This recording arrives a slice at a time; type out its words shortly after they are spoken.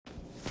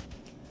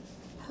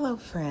Hello,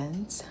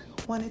 friends.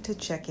 Wanted to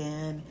check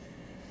in.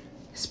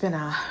 It's been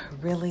a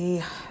really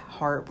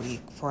hard week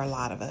for a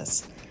lot of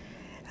us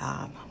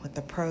with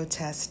the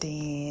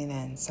protesting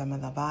and some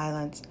of the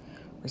violence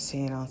we're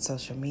seeing on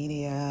social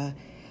media.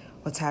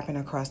 What's happening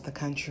across the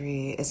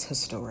country is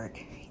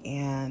historic.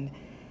 And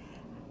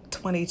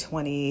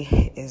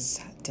 2020 is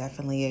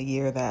definitely a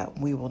year that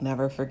we will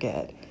never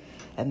forget.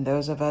 And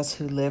those of us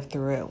who lived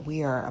through it,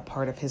 we are a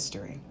part of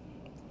history.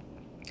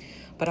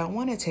 But I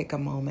want to take a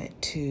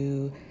moment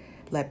to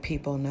let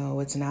people know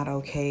it's not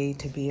okay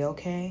to be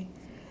okay.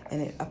 And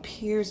it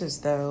appears as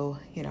though,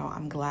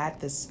 I'm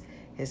glad this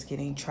is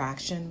getting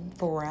traction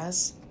for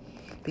us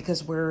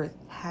because we're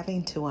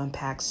having to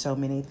unpack so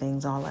many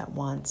things all at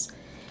once.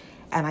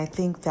 And I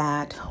think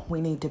that we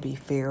need to be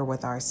fair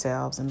with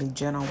ourselves and be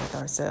gentle with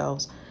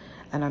ourselves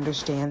and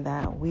understand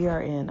that we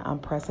are in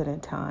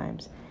unprecedented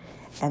times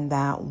and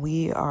that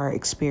we are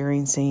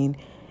experiencing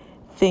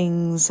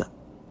things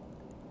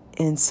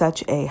in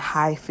such a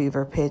high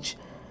fever pitch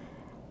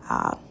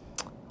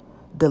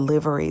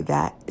delivery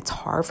that it's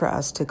hard for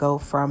us to go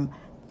from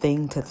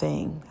thing to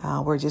thing.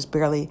 We're just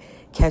barely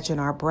catching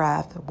our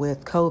breath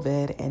with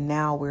COVID, and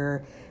now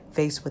we're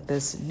faced with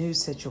this new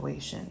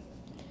situation.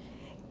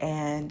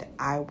 And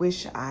I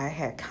wish I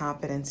had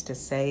confidence to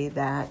say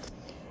that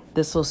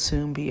this will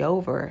soon be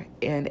over,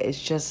 and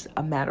it's just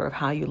a matter of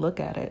how you look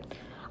at it.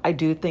 I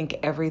do think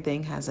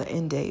everything has an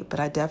end date, but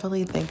I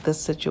definitely think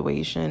this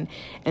situation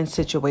and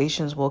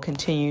situations will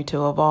continue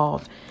to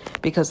evolve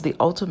because the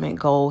ultimate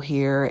goal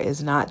here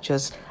is not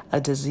just a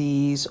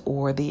disease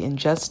or the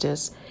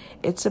injustice.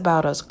 It's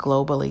about us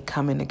globally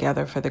coming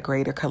together for the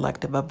greater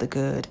collective of the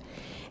good.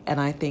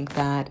 And I think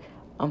that,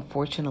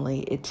 unfortunately,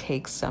 it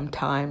takes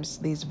sometimes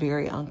these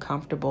very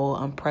uncomfortable,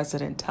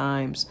 unprecedented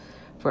times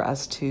for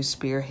us to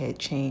spearhead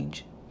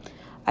change.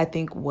 I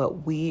think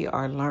what we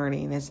are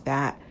learning is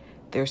that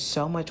there's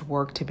so much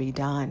work to be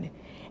done,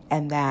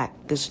 and that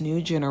this new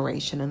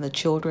generation and the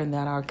children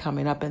that are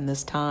coming up in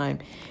this time,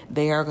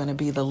 they are going to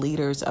be the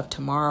leaders of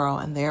tomorrow,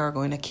 and they are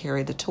going to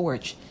carry the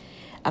torch.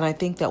 And I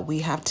think that we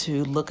have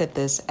to look at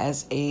this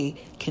as a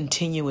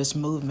continuous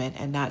movement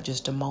and not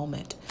just a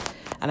moment.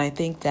 And I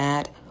think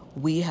that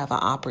we have an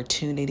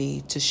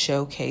opportunity to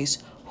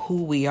showcase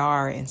who we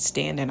are and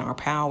stand in our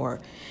power.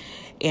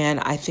 And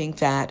I think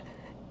that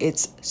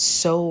it's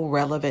so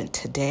relevant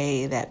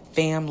today that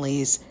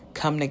families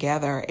come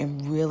together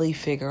and really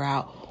figure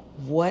out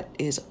what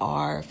is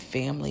our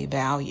family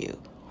value.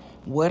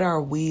 What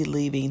are we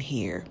leaving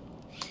here?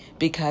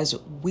 Because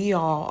we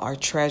all are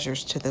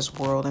treasures to this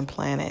world and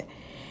planet.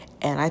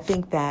 And I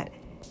think that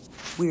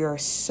we are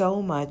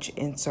so much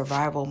in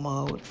survival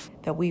mode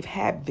that we've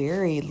had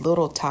very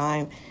little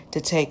time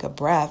to take a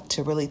breath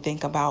to really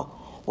think about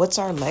what's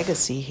our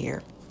legacy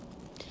here.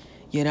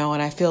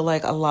 And I feel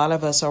like a lot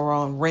of us are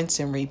on rinse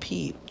and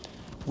repeat.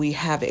 We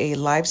have a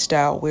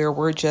lifestyle where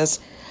we're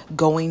just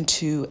going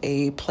to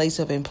a place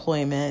of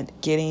employment,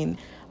 getting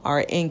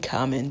our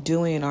income and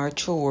doing our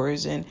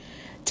chores and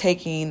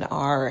taking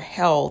our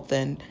health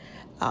and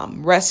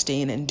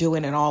resting and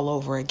doing it all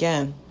over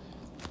again.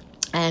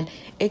 And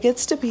it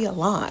gets to be a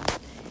lot.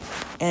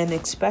 And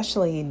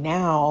especially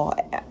now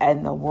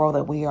in the world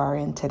that we are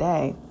in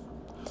today.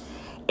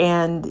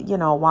 And,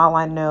 while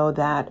I know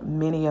that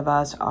many of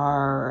us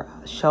are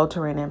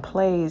sheltering in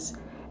place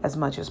as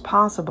much as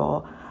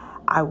possible,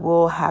 I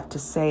will have to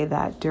say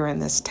that during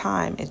this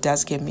time, it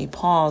does give me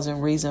pause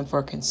and reason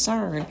for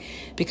concern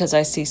because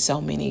I see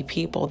so many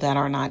people that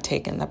are not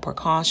taking the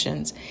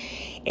precautions.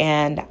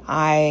 And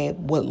I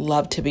would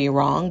love to be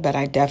wrong, but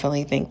I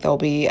definitely think there'll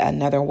be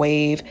another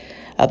wave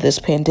of this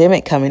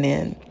pandemic coming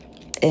in.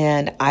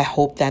 And I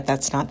hope that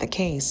that's not the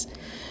case.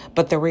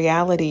 But the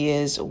reality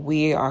is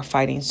we are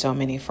fighting so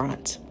many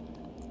fronts.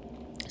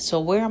 So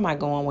where am I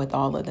going with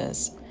all of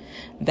this?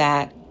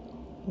 That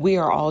we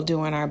are all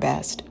doing our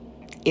best.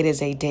 It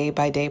is a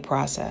day-by-day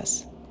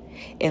process.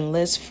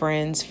 Enlist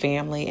friends,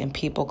 family, and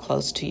people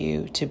close to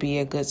you to be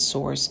a good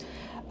source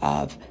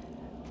of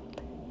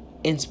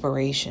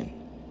inspiration.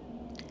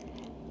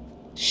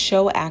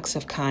 Show acts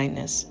of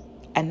kindness,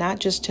 and not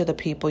just to the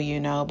people you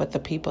know, but the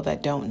people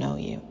that don't know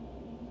you.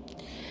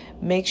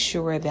 Make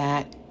sure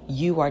that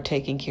you are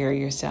taking care of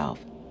yourself.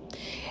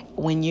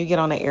 When you get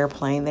on an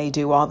airplane, they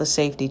do all the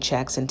safety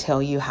checks and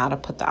tell you how to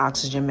put the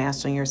oxygen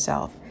mask on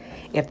yourself.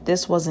 If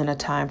this wasn't a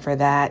time for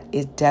that,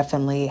 it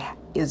definitely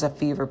is a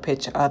fever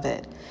pitch of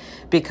it.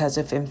 Because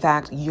if, in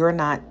fact, you're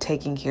not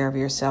taking care of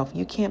yourself,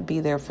 you can't be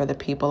there for the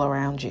people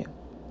around you.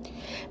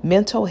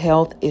 Mental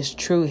health is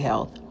true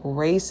health.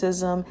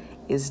 Racism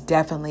is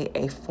definitely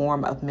a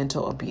form of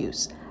mental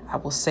abuse. I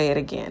will say it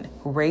again.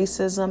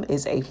 Racism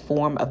is a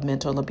form of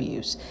mental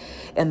abuse.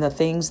 And the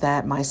things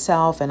that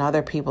myself and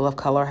other people of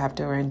color have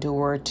to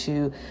endure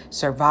to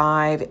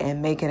survive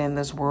and make it in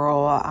this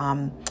world,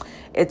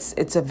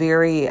 it's a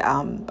very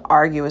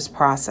arduous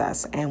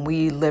process, and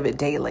we live it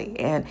daily.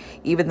 And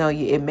even though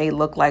it may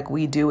look like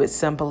we do it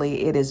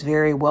simply, it is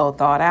very well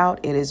thought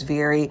out. It is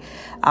very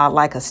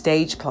like a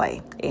stage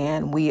play,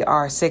 and we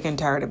are sick and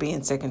tired of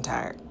being sick and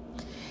tired.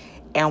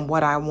 And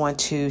what I want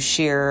to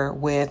share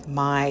with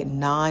my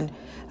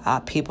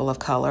non-people of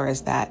color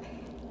is that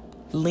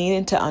lean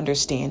into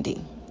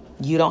understanding.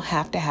 You don't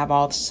have to have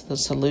all the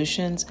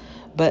solutions,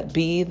 but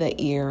be the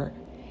ear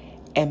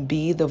and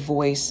be the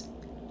voice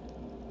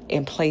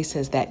in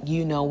places that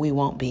you know we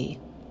won't be.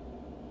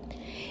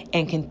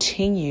 And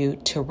continue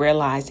to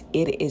realize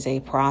it is a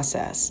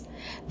process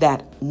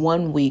that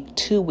 1 week,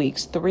 2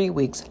 weeks, 3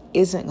 weeks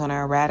isn't going to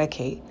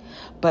eradicate,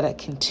 but a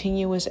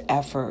continuous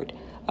effort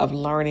of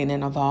learning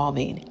and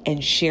evolving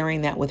and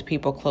sharing that with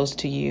people close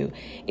to you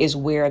is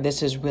where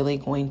this is really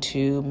going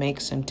to make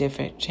some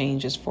different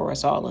changes for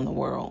us all in the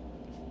world.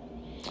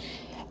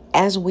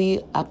 As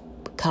we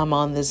come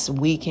on this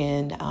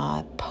weekend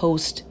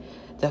post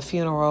the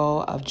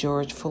funeral of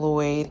George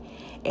Floyd,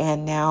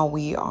 and now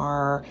we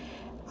are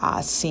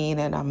seeing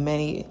in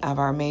many of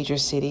our major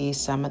cities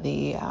some of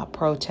the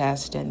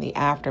protests and the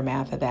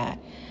aftermath of that,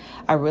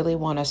 I really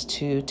want us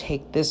to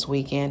take this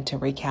weekend to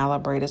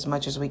recalibrate as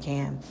much as we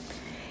can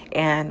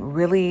and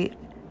really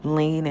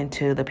lean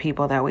into the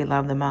people that we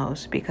love the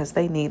most, because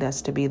they need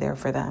us to be there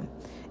for them.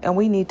 And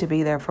we need to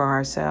be there for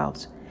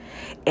ourselves.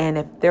 And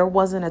if there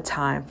wasn't a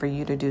time for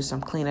you to do some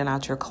cleaning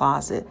out your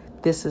closet,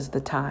 this is the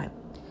time.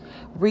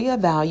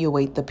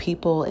 Reevaluate the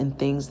people and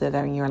things that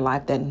are in your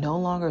life that no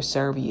longer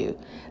serve you,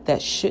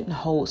 that shouldn't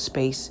hold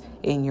space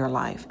in your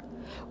life.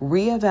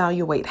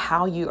 Reevaluate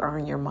how you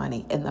earn your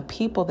money and the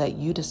people that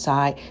you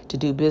decide to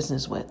do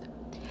business with.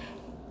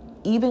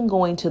 Even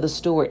going to the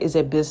store is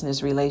a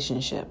business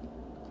relationship.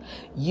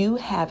 You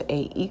have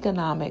an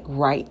economic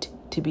right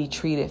to be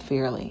treated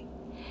fairly.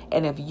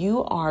 And if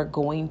you are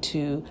going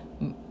to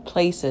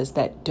places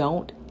that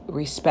don't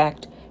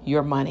respect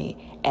your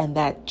money and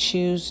that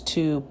choose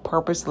to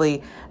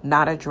purposely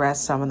not address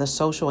some of the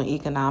social and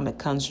economic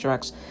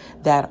constructs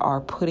that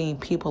are putting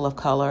people of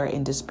color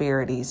in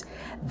disparities,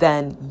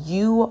 then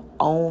you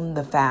own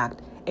the fact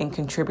in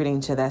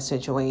contributing to that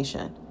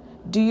situation.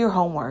 Do your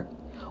homework.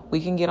 We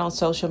can get on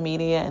social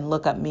media and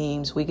look up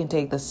memes. We can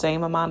take the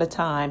same amount of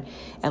time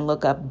and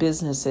look up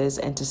businesses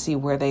and to see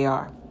where they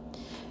are.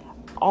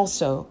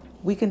 Also,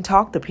 we can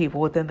talk to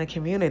people within the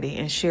community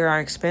and share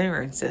our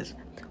experiences.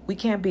 We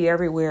can't be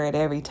everywhere at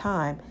every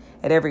time,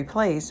 at every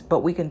place, but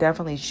we can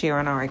definitely share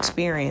in our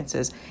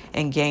experiences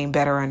and gain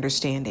better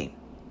understanding.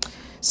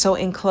 So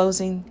in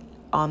closing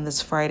on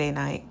this Friday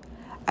night,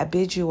 I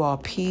bid you all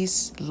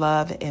peace,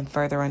 love, and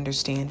further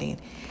understanding.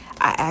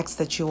 I ask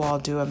that you all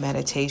do a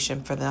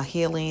meditation for the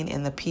healing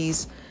and the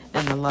peace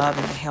and the love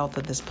and the health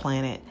of this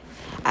planet.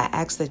 I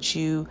ask that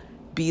you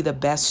be the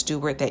best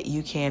steward that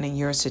you can in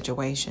your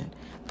situation.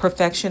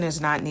 Perfection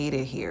is not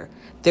needed here.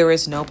 There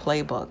is no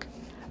playbook.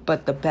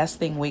 But the best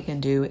thing we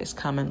can do is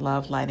come in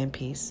love, light, and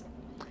peace.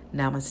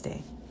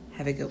 Namaste.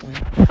 Have a good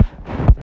one.